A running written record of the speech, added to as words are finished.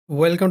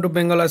Welcome to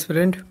Bengal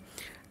aspirant.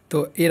 তো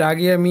এর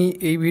আগে আমি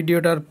এই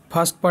ভিডিওটার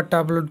ফার্স্ট পার্টটা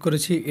আপলোড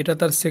করেছি, এটা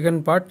তার সেকেন্ড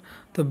পার্ট।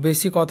 তো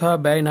বেশি কথা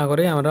ব্যয় না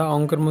করে আমরা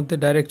অঙ্কের মধ্যে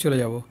ডাইরেক্ট চলে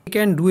যাব। We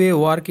can do a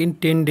work in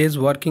 10 days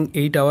working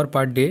 8 hours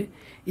per day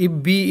if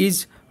B is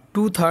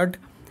 2/3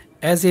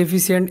 as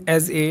efficient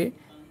as A,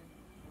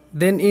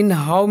 then in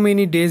how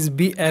many days B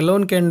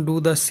alone can do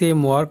the same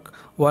work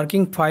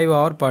working 5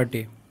 hours per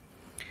day?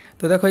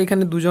 তো দেখো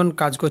এখানে দুজন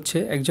কাজ করছে,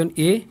 একজন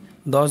এ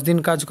 10 দিন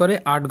কাজ করে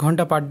 8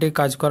 ঘন্টা পার ডে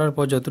কাজ করার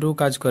পর যতটুকু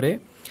কাজ করে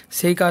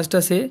সেই কাজটা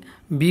সে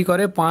বি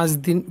করে 5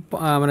 দিন,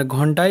 মানে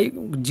ঘন্টায়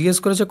জিজ্ঞেস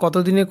করেছে কত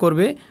দিনে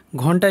করবে,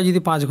 ঘন্টায় যদি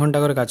 5 ঘন্টা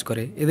করে কাজ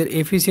করে। এদের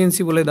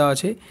এফিসিয়েন্সি বলে দেওয়া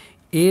আছে,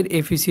 এর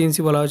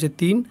এফিসিয়েন্সি বলা হচ্ছে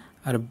 3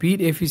 আর বির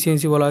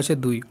এফিসিয়েন্সি বলা হচ্ছে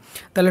 2।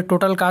 তাহলে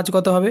টোটাল কাজ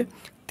কত হবে?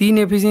 3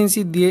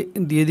 এফিসিয়েন্সি দিয়ে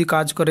যদি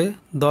কাজ করে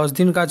 10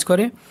 দিন কাজ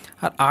করে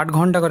আর 8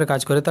 ঘন্টা করে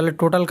কাজ করে, তাহলে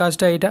টোটাল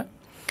কাজটা এটা।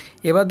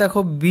 এবার দেখো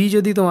বি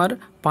যদি তোমার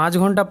 5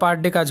 ঘন্টা পার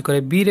ডে কাজ করে,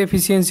 বির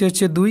এফিসিয়েন্সি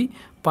হচ্ছে 2,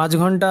 5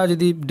 ঘন্টা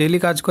যদি ডেলি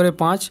কাজ করে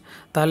 5,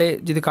 তাহলে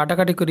যদি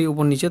কাটাকাটি করি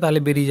উপর নিচে তাহলে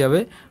বেরিয়ে যাবে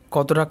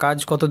কতটা কাজ,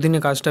 কত দিনে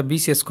কাজটা বি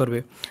শেষ করবে।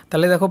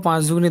 তাহলে দেখো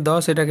 5 দুগুণে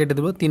 10, এটা কেটে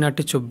দেবো, 3 8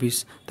 24,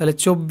 তাহলে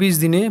 24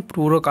 দিনে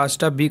পুরো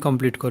কাজটা বি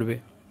কমপ্লিট করবে।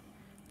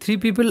 3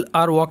 people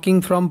are walking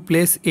from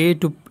place A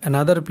to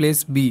another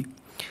place B.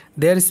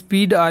 Their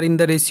speed are in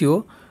the ratio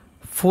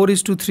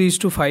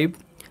 4:3:5.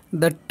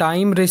 The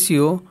time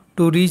ratio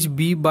to reach B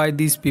by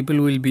these people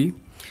will be.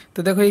 তো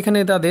দেখো এখানে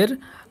তাদের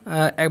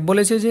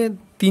বলেছে যে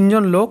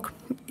 3জন লোক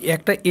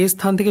একটা এ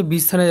স্থান থেকে বি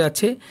স্থানে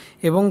যাচ্ছে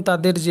এবং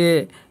তাদের যে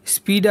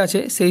স্পিড আছে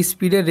সেই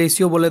স্পিডের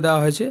রেশিও বলে দেওয়া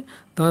হয়েছে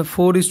তোমার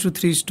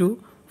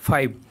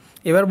 4:3:5।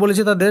 এবার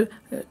বলেছে তাদের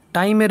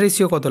টাইমের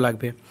রেশিও কত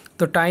লাগবে।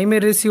 তো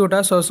টাইমের রেশিওটা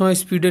সবসময়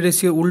স্পিডের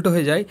রেশিও উল্টো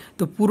হয়ে যায়,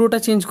 তো পুরোটা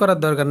চেঞ্জ করার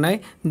দরকার নাই,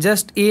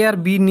 জাস্ট এ আর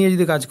বি নিয়ে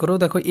যদি কাজ করো,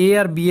 দেখো এ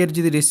আর বি এর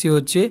যদি রেশিও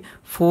হচ্ছে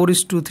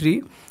 4:3,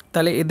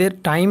 তাহলে এদের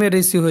টাইমের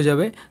রেশিও হয়ে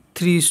যাবে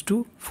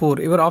 3:4।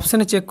 এবার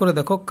অপশানে চেক করে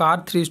দেখো কার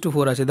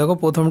 3:4 আছে। দেখো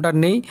প্রথমটার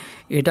নেই,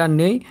 এটার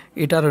নেই,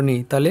 এটারও নেই,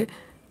 তাহলে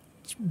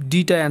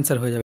ডিটা অ্যান্সার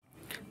হয়ে যাবে।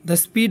 The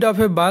speed of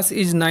a bus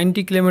is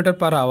 90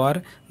 km/h.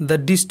 The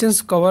distance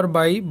covered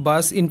by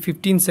bus in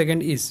 15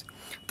 seconds is.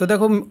 তো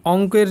দেখো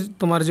অঙ্কের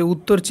তোমার যে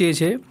উত্তর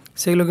চেয়েছে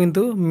সেগুলো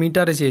কিন্তু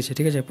মিটারে চেয়েছে,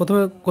 ঠিক আছে।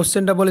 প্রথমে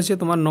কোশ্চেনটা বলেছে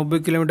তোমার 90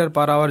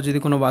 km/h যদি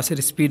কোনো বাসের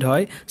স্পিড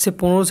হয় সে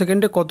 15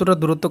 সেকেন্ডে কতটা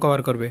দূরত্ব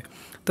কভার করবে।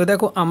 তো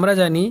দেখো আমরা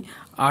জানি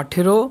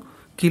 18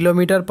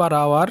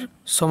 km/h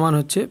সমান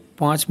হচ্ছে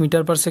 5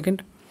 মিটার পার সেকেন্ড।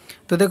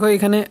 তো দেখো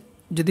এখানে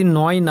যদি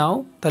 9 নাও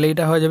তাহলে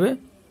এটা হয়ে যাবে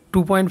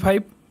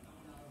 2.5।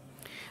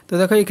 তো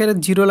দেখো এখানে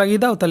 0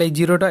 লাগিয়ে দাও, তাহলে এই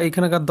জিরোটা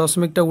এখানকার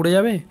দশমিকটা উড়ে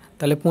যাবে,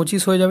 তাহলে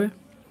 25 হয়ে যাবে।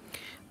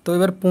 তো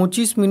এবার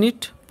 25 মিনিট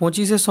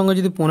 25-এর সঙ্গে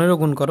যদি 15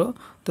 গুণ করো,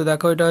 তো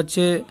দেখো এটা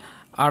হচ্ছে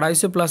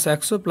 250 +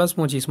 100 +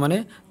 25 মানে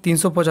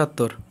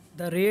 375।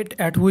 The rate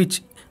at which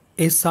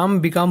a some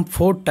become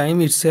 4 time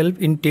itself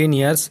in 10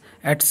 years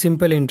at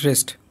simple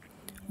interest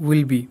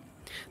will be.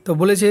 তো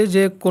বলেছে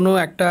যে কোনো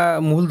একটা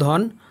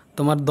মূলধন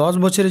তোমার 10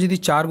 বছরে যদি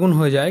 4 গুণ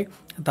হয়ে যায়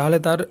তাহলে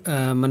তার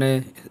মানে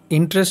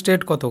ইন্টারেস্ট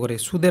রেট কত করে,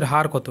 সুদের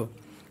হার কত।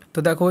 তো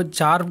দেখো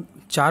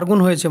 4 গুণ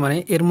হয়েছে মানে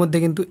এর মধ্যে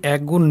কিন্তু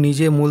 1 গুণ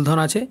নিজে মূলধন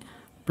আছে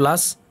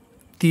প্লাস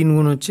 3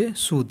 গুণ হচ্ছে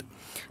সুদ।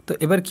 তো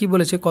এবার কি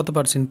বলেছে কত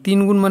পার্সেন্ট, 3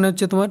 গুণ মানে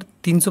হচ্ছে তোমার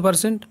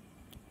 300%,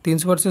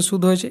 300%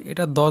 সুদ হয়েছে,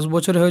 এটা 10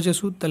 বছরে হয়েছে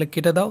সুদ, তাহলে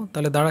কেটে দাও,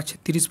 তাহলে দাঁড়াচ্ছে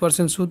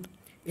 30% সুদ।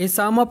 A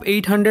sum of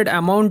 800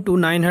 amount to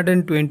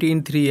 920 in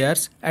 3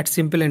 years at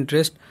simple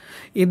interest.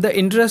 If the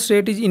interest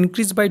rate is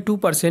increased by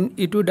 2%,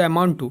 it would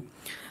amount to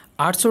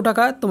 800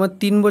 টাকা তোমার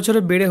 3 বছরে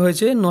বেড়ে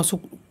হয়েছে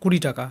 920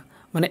 টাকা,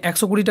 মানে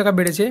 120 টাকা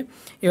বেড়েছে।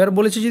 এবার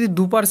বলেছে যদি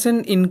 2%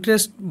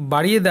 ইন্টারেস্ট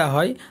বাড়িয়ে দেওয়া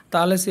হয়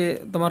তাহলে সে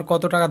তোমার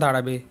কত টাকা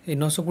দাঁড়াবে, এই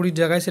 920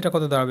 জায়গায় সেটা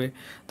কত দাঁড়াবে।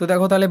 তো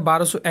দেখো তাহলে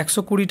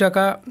 120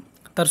 টাকা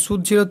তার সুদ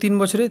ছিল 3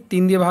 বছরে,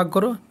 3 দিয়ে ভাগ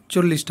করো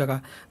 40 টাকা।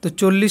 তো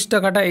 40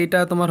 টাকাটা এইটা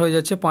তোমার হয়ে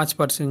যাচ্ছে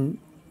 5%।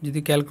 যদি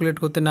ক্যালকুলেট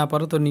করতে না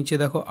পারো তো নিচে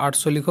দেখো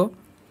 800 লিখো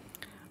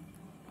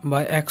বা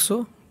 100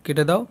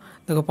 কেটে দাও,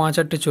 দেখো 5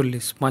 8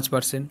 40,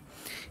 5%।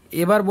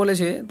 এবার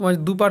বলেছে তোমার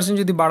 2%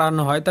 যদি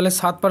বাড়ানো হয় তাহলে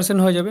 7%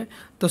 হয়ে যাবে।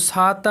 তো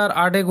 7 আর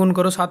 8 গুণ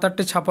করো, 7 8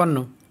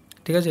 56,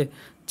 ঠিক আছে,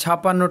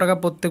 56 টাকা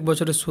প্রত্যেক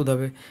বছরের সুদ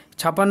হবে।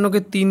 56কে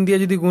 3 দিয়ে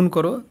যদি গুণ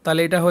করো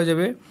তাহলে এটা হয়ে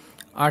যাবে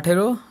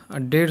 18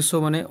 আর 150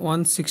 মানে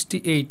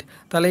 168,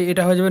 তাহলে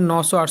এটা হয়ে যাবে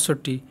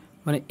 968,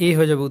 মানে এ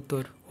হয়ে যাবে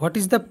উত্তর। What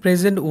is the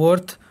present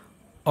worth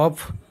of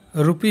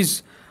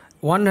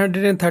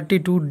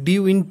 ₹132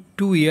 due in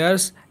 2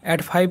 years at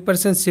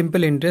 5%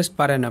 simple interest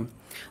পার অ্যানাম।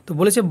 তো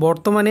বলেছে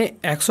বর্তমানে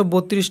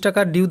 132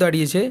 টাকা ডিউ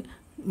দাঁড়িয়েছে,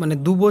 মানে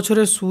 2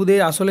 বছরের সুদে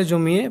আসলে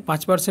জমিয়ে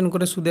 5%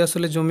 করে সুদে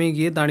আসলে জমিয়ে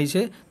গিয়ে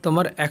দাঁড়িয়েছে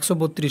তোমার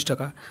 132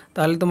 টাকা।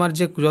 তাহলে তোমার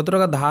যে যত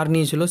টাকা ধার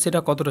নিয়েছিল সেটা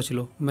কতটা ছিল,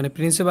 মানে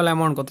প্রিন্সিপাল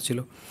অ্যামাউন্ট কত ছিল।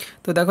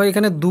 তো দেখো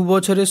এখানে 2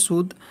 বছরের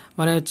সুদ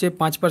মানে হচ্ছে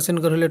 5%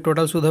 করে হলে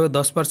টোটাল সুদ হবে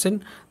 10%,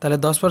 তাহলে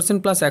 10%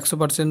 প্লাস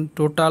 100%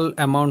 টোটাল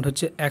অ্যামাউন্ট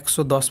হচ্ছে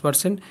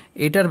 110%।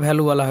 এটার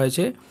ভ্যালু বলা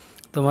হয়েছে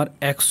তোমার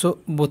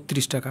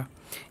 132 টাকা।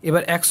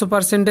 এবার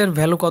 100%-এর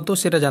ভ্যালু কত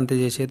সেটা জানতে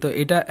চেয়েছে। তো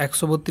এটা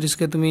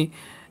 132কে তুমি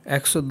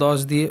 110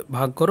 দিয়ে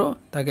ভাগ করো,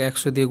 তাকে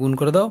 100 দিয়ে গুণ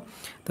করে দাও।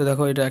 তো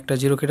দেখো এটা একটা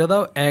 0 কেটে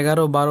দাও,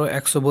 11 12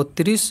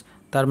 132,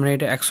 তার মানে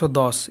এটা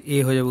 110, এ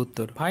হয়ে যাবে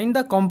উত্তর। Find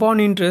the compound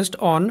interest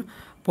on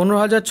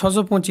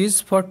 15,625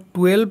 for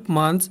 12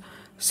 months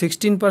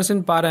 16%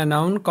 per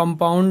অ্যানাউন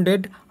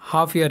compounded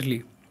half yearly.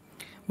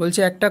 বলছে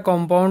একটা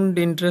কম্পাউন্ড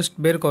ইন্টারেস্ট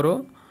বের করো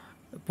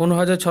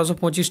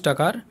 15,625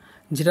 টাকার,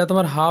 যেটা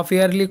তোমার হাফ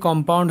ইয়ারলি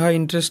কম্পাউন্ড হয়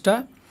ইন্টারেস্টটা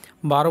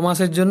 12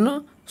 মাসের জন্য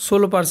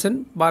 16%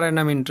 পার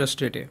অ্যানাম ইন্টারেস্ট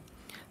রেটে।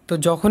 তো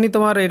যখনই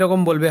তোমার এরকম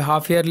বলবে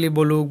হাফ ইয়ারলি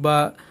বলুক বা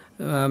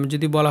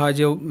যদি বলা হয়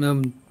যে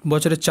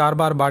বছরে 4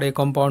 বার বাড়ে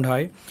কম্পাউন্ড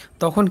হয়,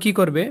 তখন কি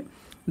করবে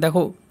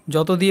দেখো,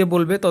 যত দিয়ে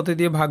বলবে তত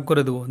দিয়ে ভাগ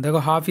করে দেবো। দেখো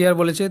হাফ ইয়ার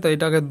বলেছে তো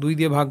এটাকে 2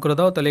 দিয়ে ভাগ করে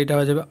দাও, তাহলে এটা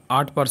হয়ে যাবে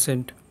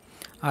 8%।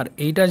 আর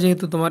এইটা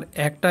যেহেতু তোমার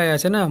একটাই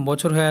আছে না,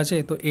 বছর হয়ে আছে,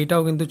 তো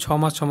এইটাও কিন্তু 6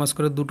 মাস 6 মাস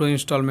করে দুটো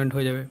ইনস্টলমেন্ট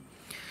হয়ে যাবে।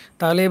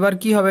 তাহলে এবার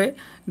কি হবে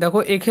দেখো,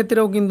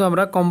 এক্ষেত্রেও কিন্তু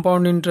আমরা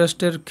কম্পাউন্ড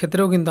ইন্টারেস্টের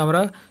ক্ষেত্রেও কিন্তু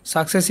আমরা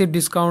সাকসেসিভ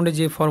ডিসকাউন্টে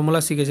যে ফর্মুলা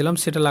শিখেছিলাম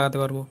সেটা লাগাতে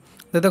পারবো।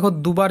 তো দেখো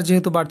দুবার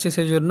যেহেতু বাড়ছে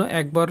সেই জন্য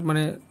একবার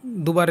মানে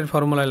দুবারের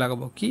ফর্মুলায়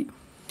লাগাবো। কি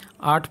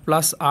 8 +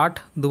 8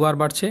 দুবার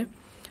বাড়ছে,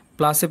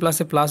 প্লাসে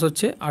প্লাসে প্লাস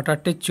হচ্ছে 8 ×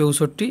 8 =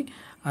 64,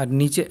 আর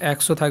নিচে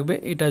 100 থাকবে।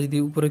 এটা যদি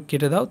উপরে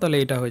কেটে দাও তাহলে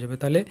এটা হয়ে যাবে।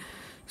 তাহলে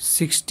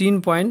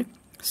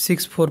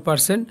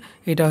 16.64%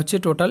 এটা হচ্ছে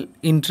টোটাল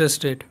ইন্টারেস্ট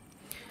রেট।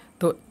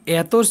 তো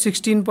এত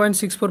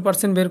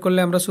 16.64% বের করলে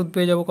আমরা সুদ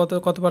পেয়ে যাব কত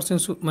পার্সেন্ট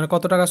সুদ, মানে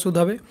কত টাকা সুদ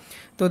হবে।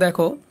 তো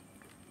দেখো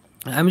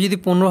আমি যদি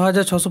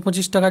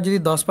 15,625 টাকা যদি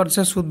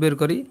 10% সুদ বের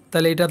করি,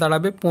 তাহলে এটা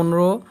দাঁড়াবে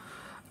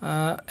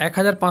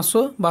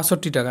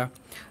 1,562 টাকা।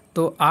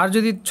 তো আর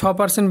যদি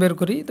 6% বের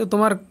করি তো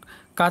তোমার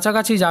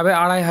কাছাকাছি যাবে,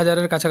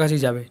 2,500-এর কাছাকাছি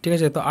যাবে, ঠিক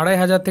আছে। তো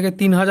 2,500 থেকে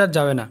 3,000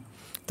 যাবে না।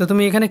 তো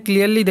তুমি এখানে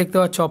ক্লিয়ারলি দেখতে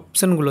পাচ্ছ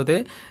অপশানগুলোতে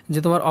যে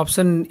তোমার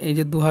অপশান এই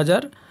যে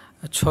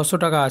 2,600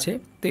 টাকা আছে,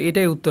 তো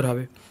এটাই উত্তর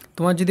হবে।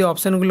 তোমার যদি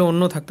অপশানগুলো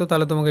অন্য থাকতো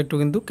তাহলে তোমাকে একটু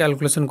কিন্তু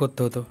ক্যালকুলেশন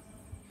করতে হতো।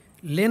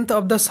 Length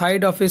of the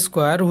side of A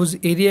square whose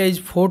area is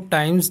 4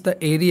 Times the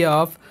area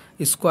of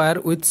square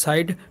with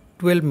side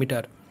 12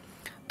 metre.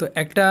 তো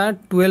একটা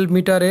 12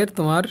 মিটারের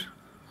তোমার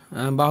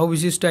বাহু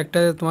বিশিষ্ট একটা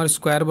তোমার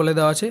স্কোয়ার বলে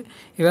দেওয়া আছে।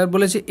 এবার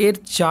বলেছে এর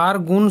 4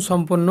 গুণ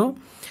সম্পন্ন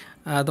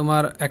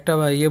তোমার একটা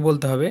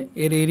বলতে হবে,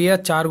 এর এরিয়া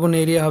 4 গুণ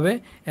এরিয়া হবে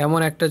এমন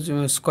একটা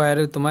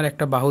স্কোয়ারের তোমার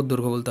একটা বাহুর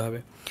দৈর্ঘ্য বলতে হবে।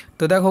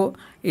 তো দেখো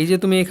এই যে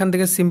তুমি এখান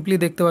থেকে সিম্পলি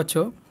দেখতে পাচ্ছ,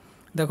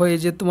 দেখো এই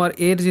যে তোমার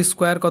এর যে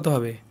স্কোয়ার কত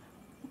হবে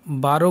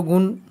 12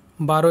 গুণ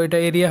 12, এটা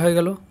এরিয়া হয়ে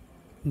গেল।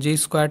 যে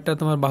স্কোয়ারটা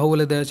তোমার বাহু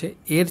বলে দেওয়া আছে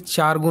এর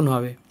 4 গুণ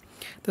হবে।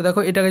 তো দেখো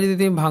এটাকে যদি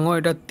তুমি ভাঙো,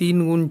 এটা 3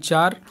 গুণ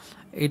 4,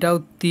 এটাও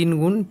 3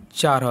 গুণ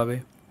 4 হবে,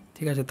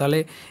 ঠিক আছে। তাহলে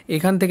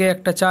এখান থেকে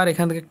একটা 4,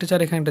 এখান থেকে একটা 4,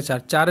 এখানে একটা 4,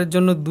 4-এর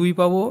জন্য 2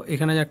 পাবো,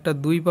 এখানে একটা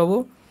 2 পাবো,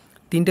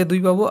 3টে 2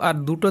 পাবো, আর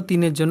দুটো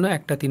 3-এর জন্য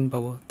একটা 3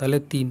 পাবো, তাহলে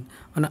 3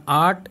 মানে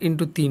 8 ×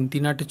 3,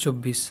 3 × 8 =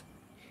 24।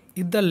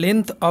 If the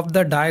length of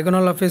the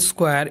diagonal of a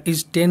square is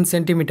 10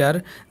 centimeter,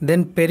 then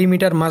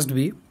perimeter must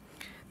be।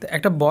 তো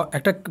একটা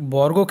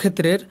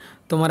বর্গক্ষেত্রের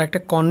তোমার একটা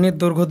কর্ণের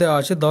দৈর্ঘ্য দেওয়া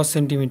আছে 10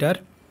 সেন্টিমিটার।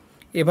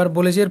 এবার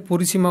বলেছে এর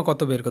পরিসীমা কত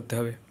বের করতে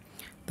হবে।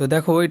 তো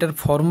দেখো এটার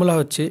ফর্মুলা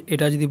হচ্ছে,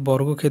 এটা যদি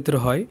বর্গক্ষেত্র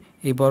হয়,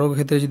 এই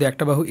বর্গক্ষেত্রে যদি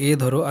একটা বাহু এ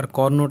ধরো আর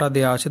কর্ণটা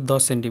দেওয়া আছে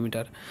 10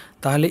 সেন্টিমিটার,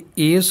 তাহলে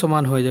এ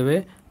সমান হয়ে যাবে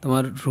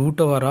তোমার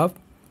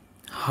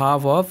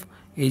 √½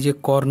 এই যে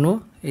কর্ণ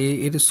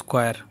এর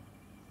স্কোয়ার,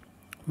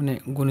 মানে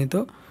গুণিত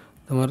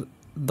তোমার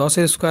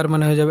 10-এর স্কোয়ার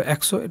মানে হয়ে যাবে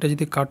 100। এটা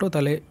যদি কাটো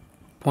তাহলে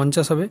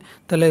 50 হবে,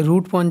 তাহলে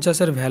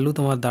 √50-এর ভ্যালু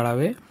তোমার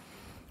দাঁড়াবে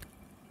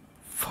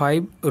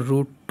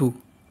 5√2।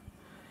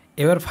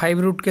 এবার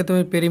 5√কে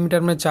তুমি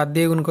পেরিমিটার মানে 4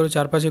 দিয়ে গুণ করো,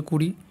 4 × 5 =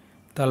 20,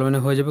 তাহলে মানে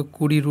হয়ে যাবে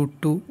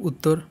 20√2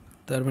 উত্তর।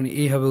 তার মানে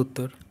এই হবে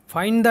উত্তর।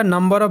 Find the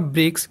number of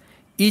bricks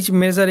each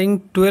measuring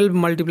 12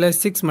 ×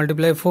 6 ×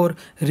 4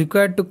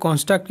 required to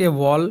construct A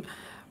wall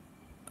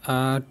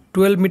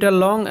 12 metre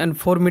long and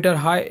 4 metre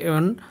high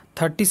and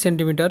 30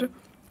 centimetre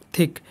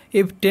thick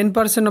if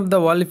 10% of the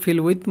wall fill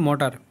with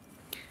mortar।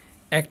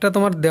 একটা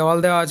তোমার দেওয়াল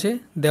দেওয়া আছে,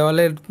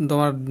 দেওয়ালের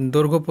তোমার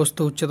দৈর্ঘ্য প্রস্থ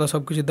উচ্চতা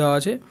সব কিছু দেওয়া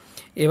আছে।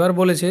 এবার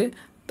বলেছে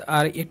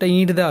আর একটা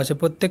ইঁট দেওয়া আছে,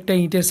 প্রত্যেকটা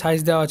ইঁটের সাইজ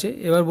দেওয়া আছে।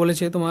 এবার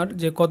বলেছে তোমার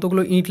যে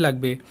কতগুলো ইঁট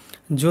লাগবে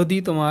যদি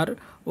তোমার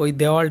ওই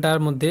দেওয়ালটার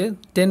মধ্যে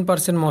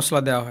 10%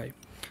 মশলা দেওয়া হয়।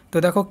 তো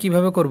দেখো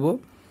কিভাবে করব।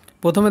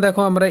 প্রথমে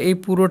দেখো আমরা এই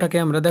পুরোটাকে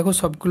আমরা দেখো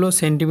সবগুলো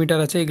সেন্টিমিটার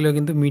আছে, এগুলো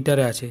কিন্তু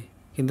মিটারে আছে,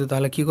 কিন্তু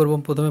তাহলে কি করব,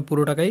 প্রথমে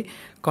পুরোটাকেই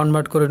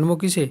কনভার্ট করে নেবো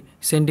কিসে,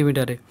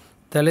 সেন্টিমিটারে।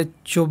 তাহলে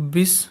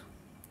 24,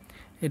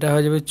 এটা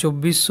হয়ে যাবে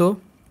 2400,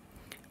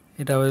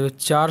 এটা হয়ে যাবে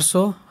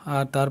 400,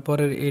 আর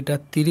তারপরে এটা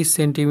 30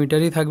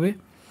 সেন্টিমিটারই থাকবে।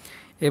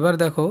 এবার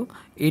দেখো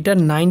এটা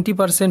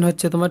 90%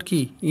 হচ্ছে তোমার কি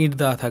ইঁট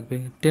দেওয়া থাকবে,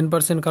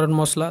 10% কারণ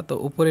মশলা, তো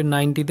উপরে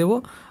 90 দেবো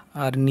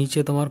আর নিচে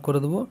তোমার করে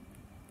দেবো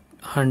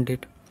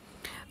 100।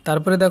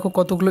 তারপরে দেখো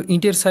কতগুলো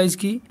ইঁটের সাইজ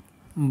কি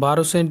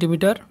 12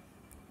 সেন্টিমিটার,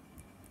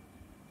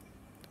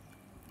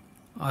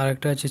 আর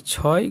একটা আছে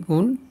 6 ×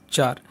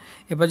 4।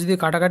 এবার যদি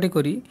কাটাকাটি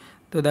করি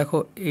তো দেখো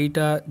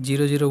এইটা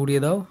 0 0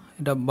 উড়িয়ে দাও,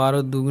 এটা 12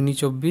 × 2 =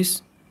 24।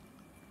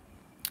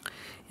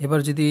 এবার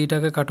যদি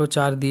এইটাকে কাটো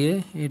 4 দিয়ে,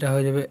 এটা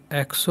হয়ে যাবে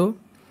 100,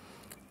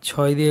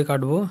 6 দিয়ে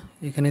কাটবো,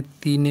 এখানে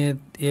 3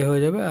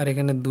 হয়ে যাবে, আর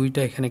এখানে 2টা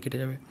এখানে কেটে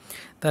যাবে।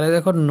 তাহলে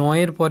দেখো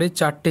 9-এর পরে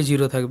 4টে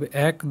 0 থাকবে,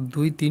 1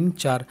 2 3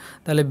 4,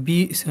 তাহলে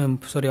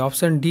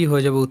অপশান ডি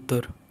হয়ে যাবে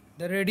উত্তর।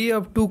 The radii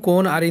of two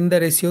cone are in the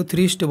ratio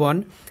 3:1.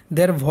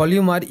 Their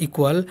volume are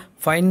equal.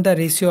 Find the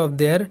ratio of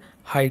their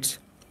heights.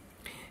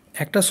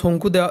 একটা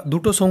শঙ্কু দেওয়া,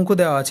 দুটো শঙ্কু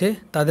দেওয়া আছে,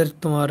 তাদের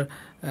তোমার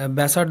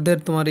ব্যাসার্ধের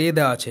তোমার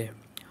দেওয়া আছে,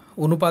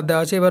 অনুপাত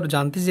দেওয়া আছে। এবার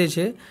জানতে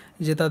চেয়েছে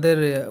যে তাদের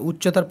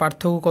উচ্চতার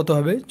পার্থক্য কত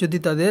হবে যদি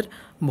তাদের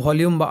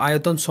ভলিউম বা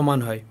আয়তন সমান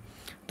হয়।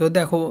 তো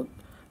দেখো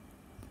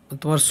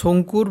তোমার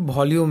শঙ্কুর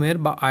ভলিউমের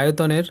বা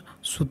আয়তনের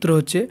সূত্র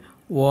হচ্ছে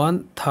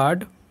 1/3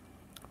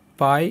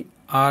 পাই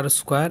আর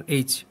স্কোয়ার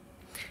এইচ।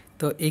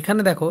 তো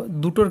এখানে দেখো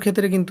দুটোর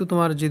ক্ষেত্রে কিন্তু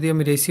তোমার যদি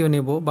আমি রেশিও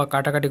নেব বা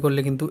কাটাকাটি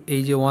করলে কিন্তু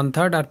এই যে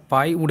 1/3 আর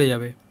পাই উড়ে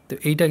যাবে। তো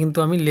এইটা কিন্তু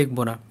আমি লিখব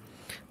না।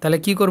 তাহলে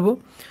কি করব,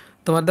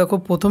 তোমার দেখো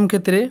প্রথম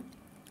ক্ষেত্রে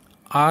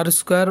আর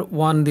স্কোয়ার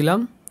 1 দিলাম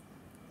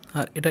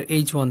আর এটা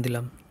H1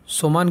 দিলাম,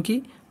 সমান কি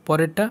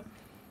পরেরটা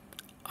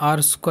আর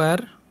স্কোয়ার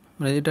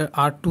মানে এটা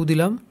R2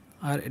 দিলাম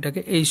আর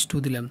এটাকে H2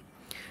 দিলাম।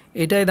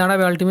 এটাই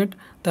দাঁড়াবে আলটিমেট।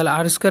 তাহলে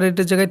আর স্কোয়ার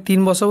এটার জায়গায়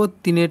 3 বসাবো,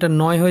 3 এটা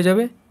 9 হয়ে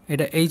যাবে,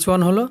 এটা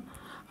H1 হলো।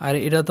 আর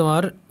এটা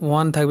তোমার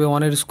 1 থাকবে,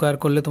 1-এর স্কোয়ার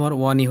করলে তোমার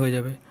 1ই হয়ে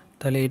যাবে,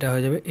 তাহলে এটা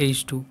হয়ে যাবে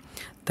H2।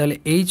 তাহলে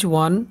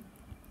H1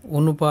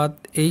 অনুপাত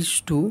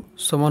H2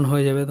 সমান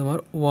হয়ে যাবে তোমার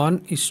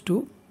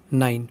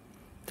 1:9।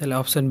 তাহলে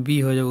অপশান বি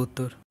হয়ে যাবে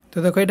উত্তর। তো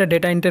দেখো এটা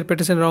ডেটা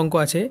ইন্টারপ্রিটেশনের অঙ্ক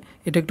আছে,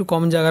 এটা একটু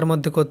কম জায়গার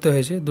মধ্যে করতে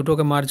হয়েছে,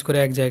 দুটোকে মার্জ করে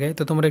এক জায়গায়।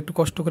 তো তোমরা একটু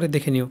কষ্ট করে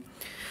দেখে নিও।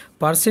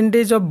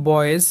 Percentage of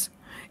boys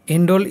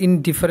enrol in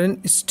different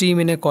stream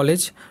in a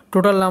college,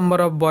 total number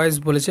of boys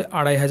বলেছে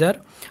 2500।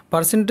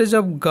 Percentage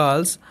of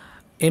girls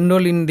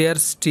enrol in their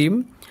stream,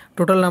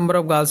 total number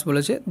of girls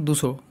বলেছে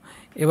 200।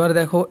 এবার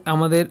দেখো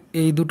আমাদের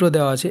এই দুটো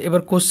দেওয়া আছে।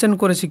 এবার কোশ্চেন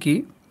করেছি কি,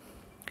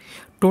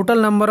 total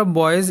number of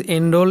boys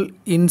enrol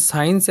in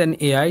science and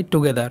AI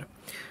together,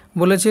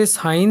 বলেছে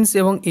সায়েন্স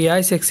এবং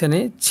এআই সেকশানে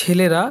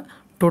ছেলেরা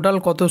টোটাল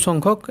কত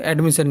সংখ্যক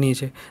অ্যাডমিশন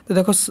নিয়েছে। তো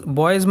দেখো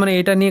বয়েজ মানে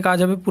এটা নিয়ে কাজ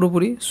হবে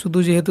পুরোপুরি, শুধু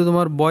যেহেতু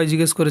তোমার বয়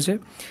জিজ্ঞেস করেছে।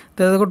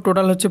 তাহলে দেখো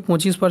টোটাল হচ্ছে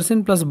 25%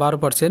 প্লাস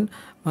 12%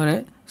 মানে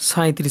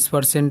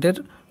 37%-এর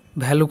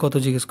ভ্যালু কত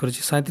জিজ্ঞেস করেছে,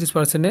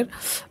 37%-এর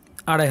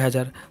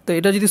 2500। তো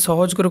এটা যদি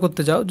সহজ করে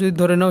করতে চাও, যদি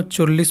ধরে নাও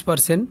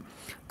 40%,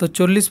 তো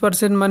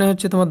 40% মানে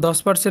হচ্ছে তোমার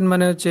 10%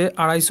 মানে হচ্ছে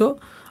 250,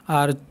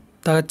 আর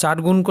তাকে 4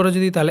 গুণ করে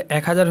যদি তাহলে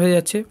 1000 হয়ে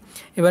যাচ্ছে।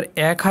 এবার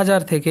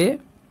 1000 থেকে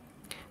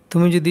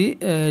তুমি যদি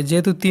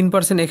যেহেতু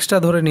 3% এক্সট্রা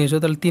ধরে নিয়েছো,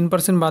 তাহলে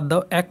 3% বাদ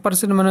দাও,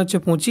 1% মানে হচ্ছে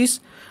 25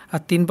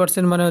 আর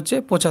 3% মানে হচ্ছে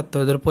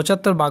 75। ধরো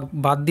 75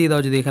 বাদ দিয়ে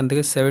দাও, যদি এখান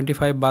থেকে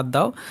 75 বাদ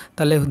দাও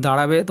তাহলে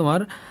দাঁড়াবে তোমার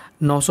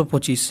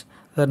 925।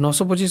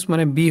 925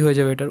 মানে বি হয়ে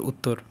যাবে এটার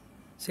উত্তর।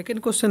 সেকেন্ড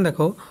কোশ্চেন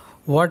দেখো,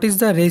 what is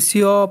the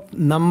ratio of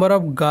number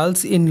of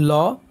girls in law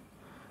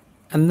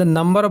and the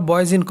number of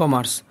boys in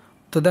commerce.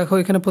 তো দেখো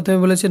এখানে প্রথমে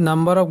বলেছে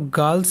number of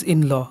girls in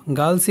law,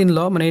 girls in law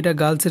মানে এটা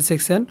গার্লসের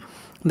সেকশন।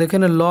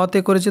 এখানে লতে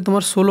করেছে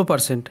তোমার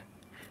 16%,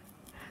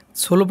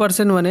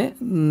 16% মানে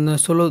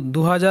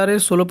 2000-এর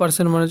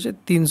 16% মানে হচ্ছে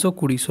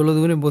 320, 16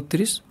 দুগুণে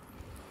 32।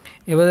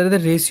 এবার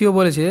এদের রেশিও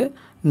বলেছে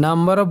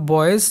number of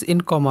boys in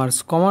commerce,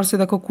 কমার্সে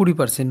দেখো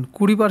 20%,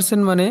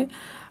 20% মানে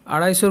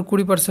 250-এর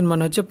 20%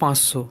 মানে হচ্ছে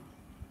 500,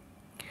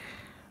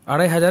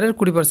 2500-এর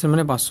 20%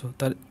 মানে 500।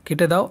 তাহলে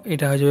কেটে দাও,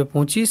 এটা হয়ে যাবে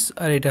 25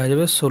 আর এটা হয়ে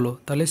যাবে 16।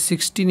 তাহলে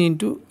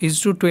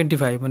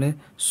 16:25 মানে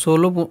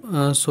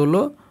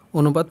 16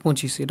 অনুপাত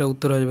 25, এটা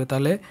উত্তর হয়ে যাবে।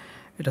 তাহলে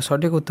এটা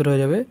সঠিক উত্তর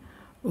হয়ে যাবে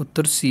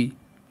উত্তর C.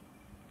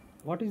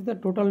 What is the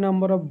total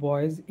number of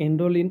boys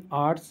enrol in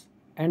arts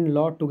and law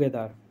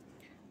together,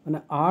 মানে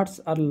আর্টস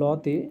আর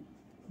লতে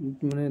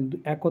মানে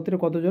একত্রে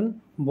কতজন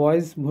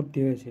বয়েজ ভর্তি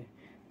হয়েছে।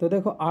 তো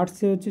দেখো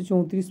আর্টসে হচ্ছে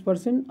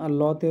 34% আর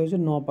লতে হচ্ছে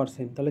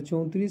 9%, তাহলে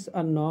 34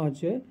 আর 9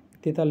 হচ্ছে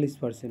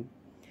 43%।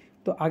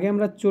 তো আগে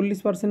আমরা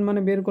 40% মানে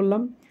বের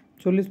করলাম,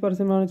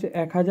 40% মানে হচ্ছে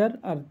 1000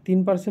 আর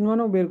 3%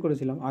 মানেও বের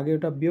করেছিলাম, আগে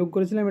ওটা বিয়োগ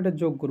করেছিলাম, এটা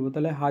যোগ করব,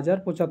 তাহলে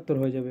 1075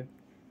 হয়ে যাবে।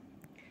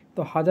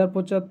 তো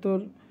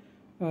 1075,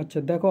 আচ্ছা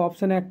দেখো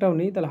অপশানে একটাও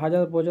নেই, তাহলে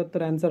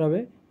 1075 অ্যান্সার হবে।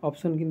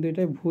 অপশান কিন্তু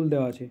এটাই ভুল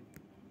দেওয়া আছে।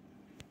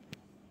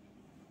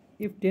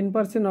 If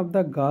 10% of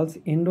the girls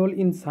enroll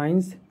in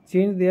science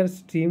change their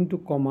stream to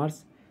commerce,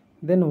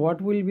 then what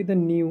will be the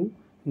new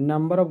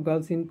number of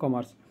girls in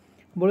commerce?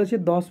 বলেছে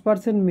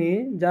 10% মেয়ে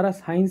যারা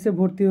সায়েন্সে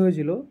ভর্তি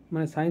হয়েছিল,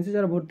 মানে সায়েন্সে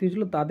যারা ভর্তি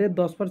হয়েছিল তাদের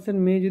 10%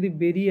 মেয়ে যদি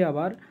বেরিয়ে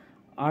আবার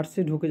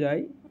আর্টসে ঢুকে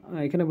যায়,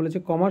 এখানে বলেছে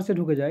কমার্সে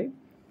ঢুকে যায়,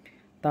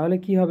 তাহলে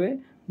কি হবে,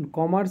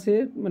 কমার্সে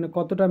মানে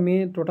কতটা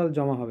মেয়ে টোটাল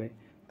জমা হবে।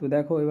 তো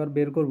দেখো এবার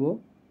বের করব।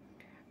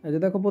 আচ্ছা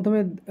দেখো প্রথমে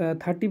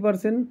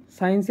 30%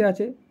 সায়েন্সে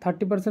আছে,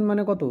 30%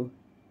 মানে কত,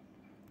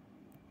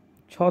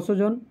 600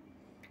 জন।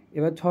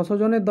 এবার 600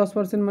 জনের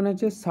 10% মানে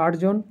হচ্ছে 60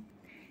 জন।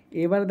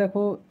 এবার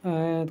দেখো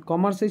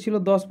কমার্সে ছিল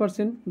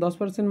 10%,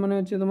 10% মানে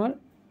হচ্ছে তোমার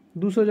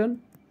 200 জন,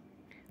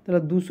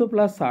 তাহলে 200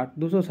 + 60,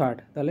 260,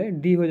 তাহলে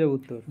ডি হয়ে যাবে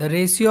উত্তর। The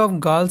ratio of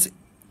girls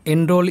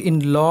enrol in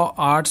law,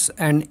 arts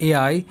and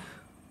AI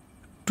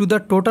to the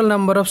total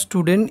number of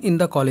student in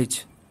the college.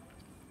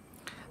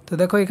 তো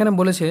দেখো এখানে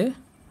বলেছে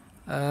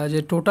যে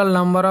টোটাল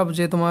নাম্বার অফ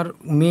যে তোমার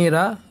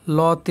মেয়েরা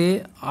লতে,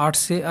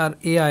 আর্টসে আর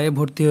এআইয়ে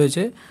ভর্তি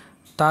হয়েছে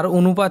তার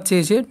অনুপাত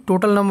চেয়েছে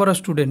টোটাল নাম্বার অফ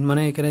স্টুডেন্ট,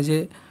 মানে এখানে যে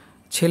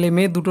ছেলে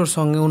মেয়ে দুটোর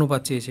সঙ্গে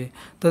অনুপাত চেয়েছে।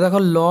 তো দেখো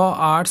ল,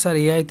 আর্টস আর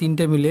এআই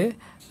তিনটে মিলে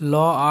ল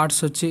আর্টস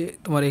হচ্ছে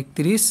তোমার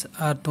 31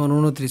 আর তোমার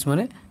 29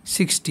 মানে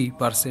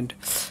 60%।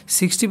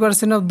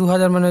 60% অফ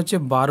 2000 মানে হচ্ছে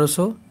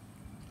 1200,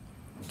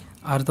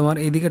 আর তোমার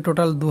এইদিকে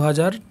টোটাল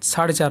 2000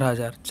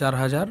 4500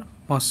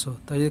 4500।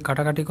 তাই যদি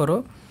কাটাকাটি করো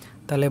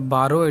তাহলে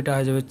 12, এটা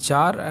হয়ে যাবে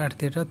 4 আর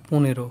এটা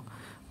 15,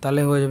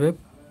 তাহলে হয়ে যাবে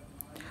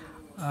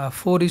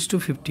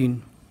 4:15,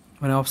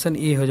 মানে অপশান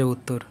এ হয়ে যাবে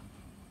উত্তর।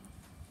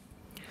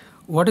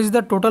 What is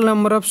the total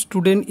number of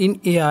student in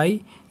AI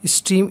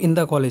stream in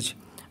the college?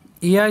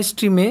 AI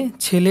স্ট্রিমে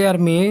ছেলে আর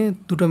মেয়ে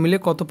দুটো মিলে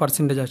কত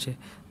পার্সেন্টেজ আছে?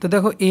 তো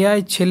দেখো এআই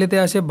ছেলেতে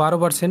আছে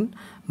 12%,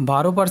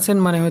 12%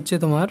 মানে হচ্ছে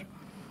তোমার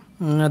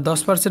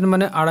 10%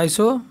 মানে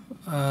 250,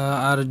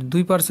 আর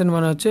 2%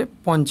 মানে হচ্ছে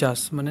 50,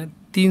 মানে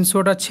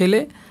 300টা ছেলে,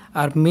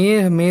 আর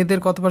মেয়েদের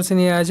কত পার্সেন্ট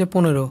এআই আছে?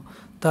 15,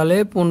 তাহলে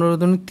 15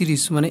 দুগুণে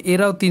 30, মানে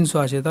এরাও 300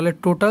 আছে, তাহলে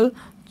টোটাল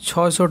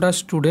 600টা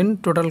স্টুডেন্ট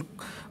টোটাল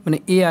মানে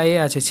এআই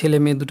আছে ছেলে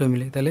মেয়ে দুটো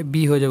মিলে, তাহলে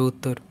বি হয়ে যাবে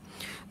উত্তর।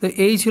 তো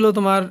এই ছিল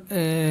তোমার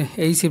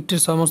এই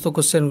শিফটের সমস্ত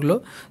কোশ্চেনগুলো।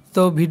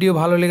 তো ভিডিও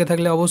ভালো লেগে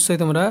থাকলে অবশ্যই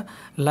তোমরা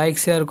লাইক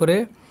শেয়ার করে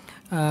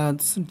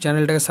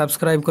চ্যানেলটাকে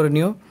সাবস্ক্রাইব করে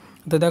নিও।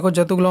 তো দেখো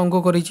যতগুলো অঙ্ক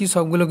করেছি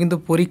সবগুলো কিন্তু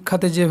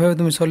পরীক্ষাতে যেভাবে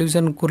তুমি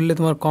সলিউশন করলে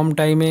তোমার কম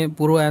টাইমে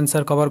পুরো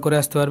অ্যান্সার কভার করে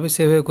আসতে পারবে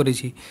সেভাবে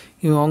করেছি।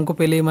 কিন্তু অঙ্ক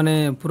পেলেই মানে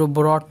পুরো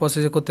ব্রড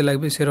প্রসেসে করতে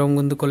লাগবে সেরকম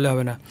কিন্তু করলে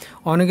হবে না।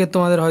 অনেকের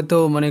তোমাদের হয়তো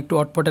মানে একটু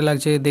অটপটে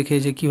লাগছে দেখে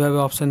যে কীভাবে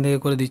অপশান থেকে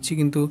করে দিচ্ছি,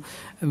 কিন্তু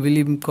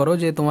বিলিভ করো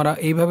যে তোমরা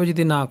এইভাবে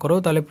যদি না করো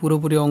তাহলে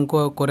পুরোপুরি অঙ্ক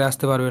করে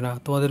আসতে পারবে না,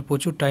 তোমাদের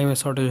প্রচুর টাইমের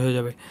শর্টেজ হয়ে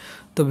যাবে।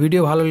 তো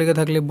ভিডিও ভালো লেগে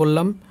থাকলে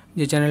বললাম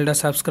যে চ্যানেলটা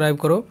সাবস্ক্রাইব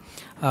করো,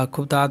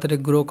 খুব তাড়াতাড়ি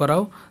গ্রো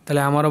করাও,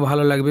 তাহলে আমারও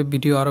ভালো লাগবে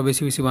ভিডিও আরও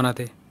বেশি বেশি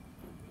বানাতে।